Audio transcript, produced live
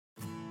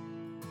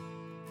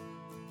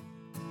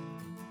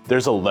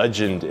There's a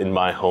legend in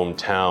my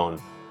hometown.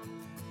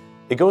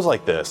 It goes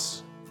like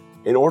this.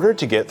 In order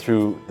to get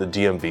through the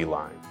DMV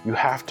line, you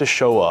have to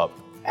show up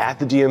at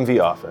the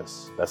DMV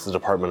office, that's the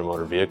Department of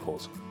Motor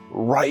Vehicles,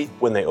 right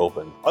when they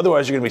open.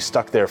 Otherwise, you're gonna be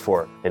stuck there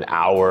for an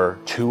hour,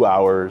 2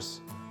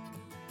 hours.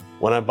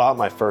 When I bought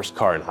my first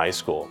car in high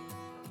school,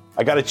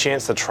 I got a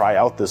chance to try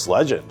out this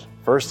legend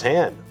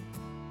firsthand.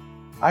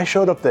 I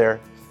showed up there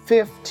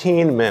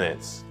 15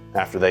 minutes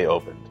after they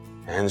opened,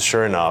 and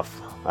sure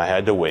enough, I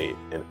had to wait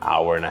an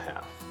hour and a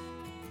half.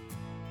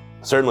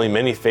 Certainly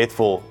many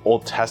faithful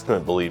Old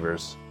Testament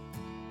believers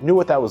knew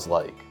what that was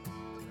like.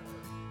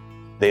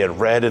 They had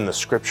read in the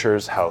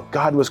scriptures how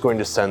God was going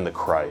to send the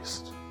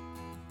Christ,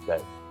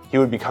 that he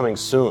would be coming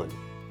soon.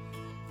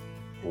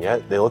 And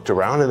yet they looked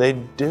around and they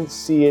didn't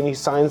see any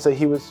signs that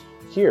he was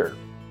here.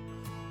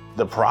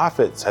 The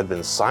prophets had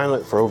been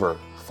silent for over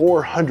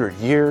 400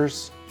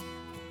 years.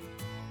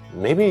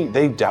 Maybe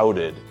they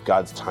doubted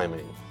God's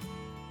timing.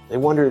 They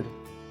wondered,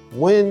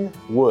 when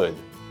would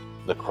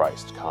the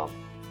Christ come?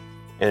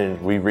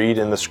 And we read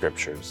in the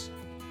scriptures,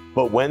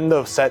 but when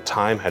the set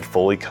time had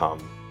fully come,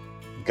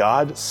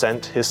 God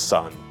sent his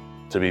Son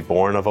to be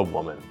born of a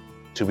woman,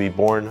 to be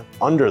born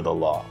under the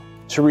law,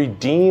 to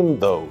redeem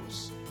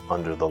those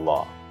under the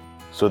law,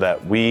 so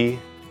that we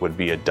would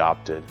be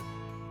adopted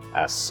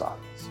as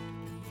sons.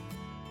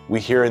 We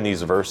hear in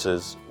these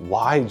verses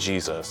why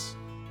Jesus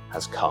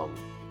has come,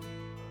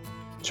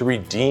 to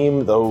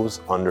redeem those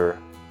under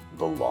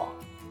the law.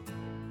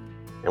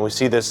 And we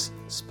see this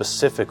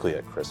specifically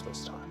at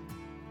Christmas time.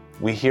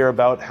 We hear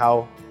about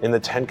how in the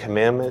Ten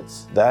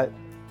Commandments that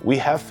we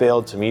have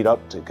failed to meet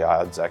up to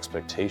God's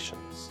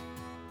expectations,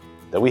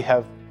 that we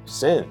have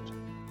sinned,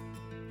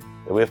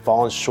 that we have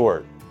fallen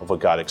short of what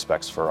God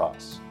expects for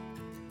us.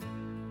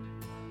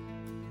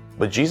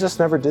 But Jesus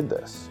never did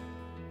this.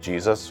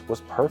 Jesus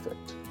was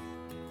perfect.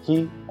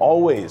 He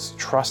always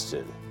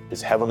trusted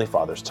his Heavenly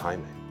Father's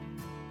timing.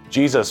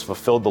 Jesus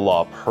fulfilled the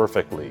law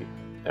perfectly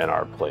in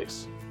our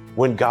place.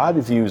 When God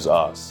views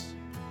us,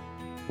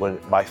 when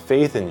by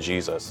faith in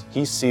Jesus,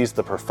 he sees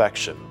the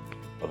perfection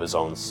of his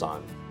own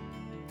Son.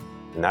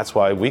 And that's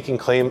why we can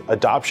claim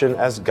adoption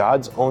as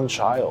God's own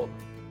child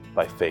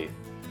by faith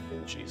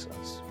in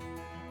Jesus.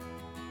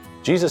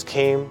 Jesus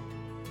came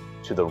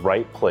to the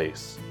right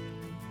place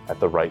at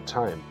the right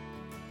time.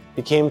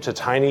 He came to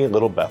tiny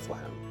little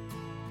Bethlehem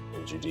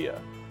in Judea.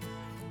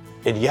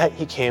 And yet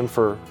he came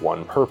for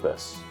one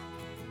purpose,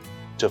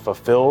 to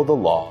fulfill the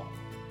law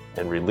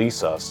and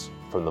release us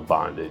from the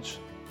bondage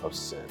of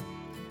sin.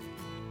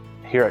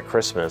 Here at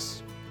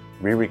Christmas,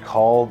 we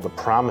recall the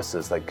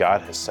promises that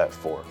God has set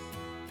forth.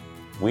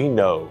 We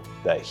know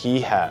that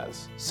he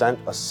has sent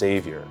a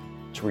Savior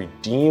to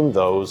redeem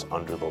those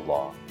under the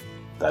law,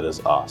 that is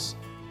us,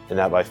 and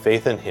that by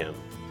faith in him,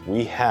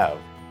 we have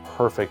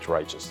perfect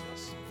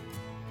righteousness.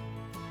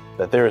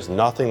 That there is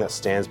nothing that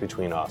stands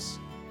between us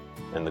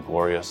and the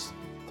glorious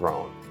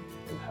throne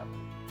in heaven.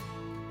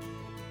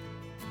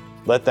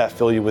 Let that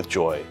fill you with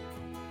joy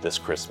this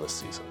Christmas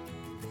season.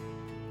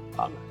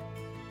 Amen.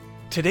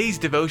 Today's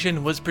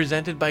devotion was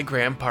presented by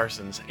Graham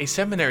Parsons, a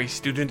seminary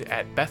student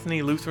at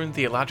Bethany Lutheran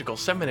Theological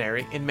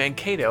Seminary in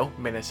Mankato,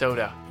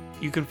 Minnesota.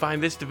 You can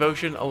find this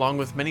devotion along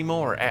with many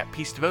more at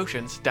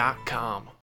peacedevotions.com.